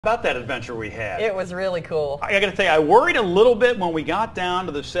About that adventure we had. It was really cool. I got to tell you, I worried a little bit when we got down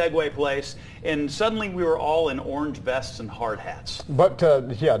to the Segway place, and suddenly we were all in orange vests and hard hats. But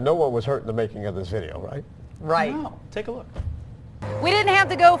yeah, no one was hurt in the making of this video, right? Right. No, take a look. We didn't have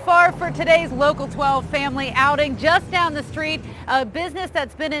to go far for today's Local 12 family outing. Just down the street, a business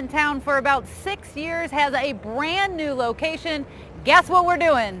that's been in town for about 6 years has a brand new location. Guess what we're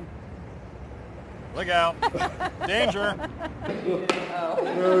doing? Look out. Danger.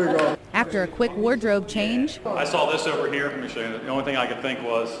 After a quick wardrobe change, I saw this over here. Let me show you. The only thing I could think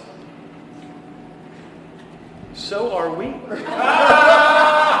was, so are we?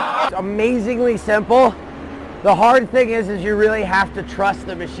 It's amazingly simple. The hard thing is you really have to trust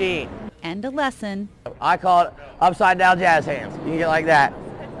the machine. and a lesson. I call it upside down jazz hands. You can get like that.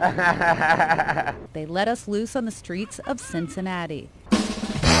 They let us loose on the streets of Cincinnati.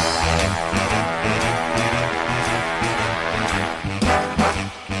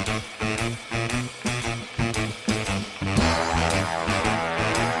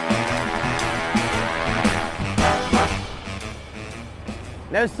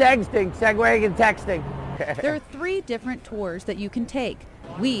 No sexting, segwaying and texting. There are 3 different tours that you can take.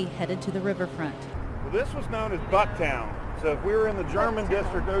 We headed to the riverfront. Well, this was known as Bucktown. So if we were in the German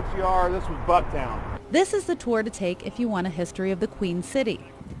district OTR, this was Bucktown. This is the tour to take if you want a history of the Queen City.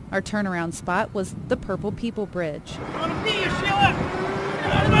 Our turnaround spot was the Purple People Bridge. I'm gonna beat you, Sheila!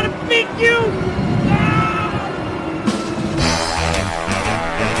 I'm gonna beat you!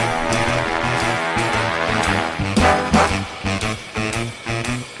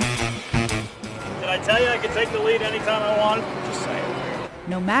 Did I tell you I could take the lead anytime I wanted? Just saying.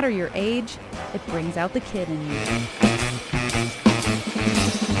 No matter your age, it brings out the kid in you.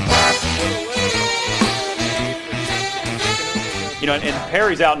 You know, and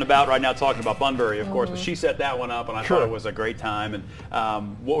Perry's out and about right now talking about Bunbury, of course, but she set that one up, and I thought it was a great time.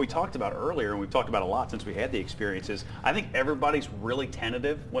 And what we talked about earlier, and we've talked about a lot since we had the experiences, I think everybody's really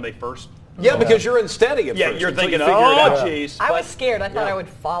tentative when they first. Yeah, because you're unsteady at first. You're thinking, you figure it out. oh, geez. I was scared. I thought I would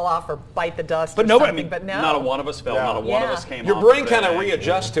fall off or bite the dust But or nobody, something, but no. not a one of us fell, not a one of us came Your off brain the kind of thing.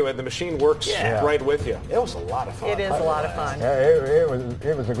 readjusts to it. The machine works right with you. It was a lot of fun. It is a lot of fun. Yeah,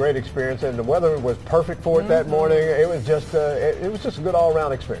 it was a great experience, and the weather was perfect for it that morning. It was just a good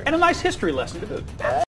all-around experience. And a nice history lesson to boot.